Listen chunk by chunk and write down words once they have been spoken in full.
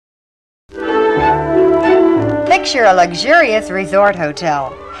Picture a luxurious resort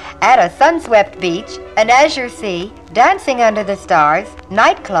hotel. At a sun-swept beach, an azure sea, dancing under the stars,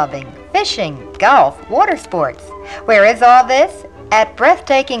 night clubbing, fishing, golf, water sports. Where is all this? At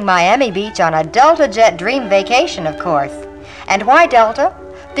breathtaking Miami Beach on a Delta Jet dream vacation, of course. And why Delta?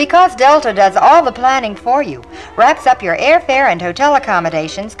 Because Delta does all the planning for you, wraps up your airfare and hotel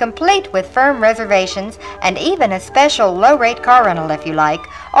accommodations, complete with firm reservations and even a special low-rate car rental if you like,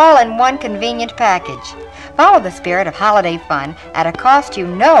 all in one convenient package. Follow the spirit of holiday fun at a cost you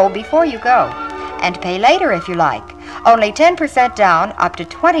know before you go. And pay later if you like. Only 10% down, up to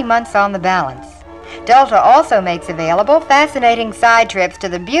 20 months on the balance. Delta also makes available fascinating side trips to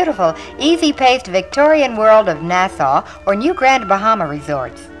the beautiful, easy-paced Victorian world of Nassau or New Grand Bahama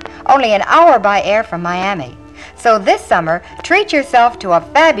resorts. Only an hour by air from Miami. So this summer, treat yourself to a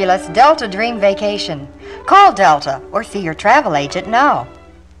fabulous Delta Dream vacation. Call Delta or see your travel agent now.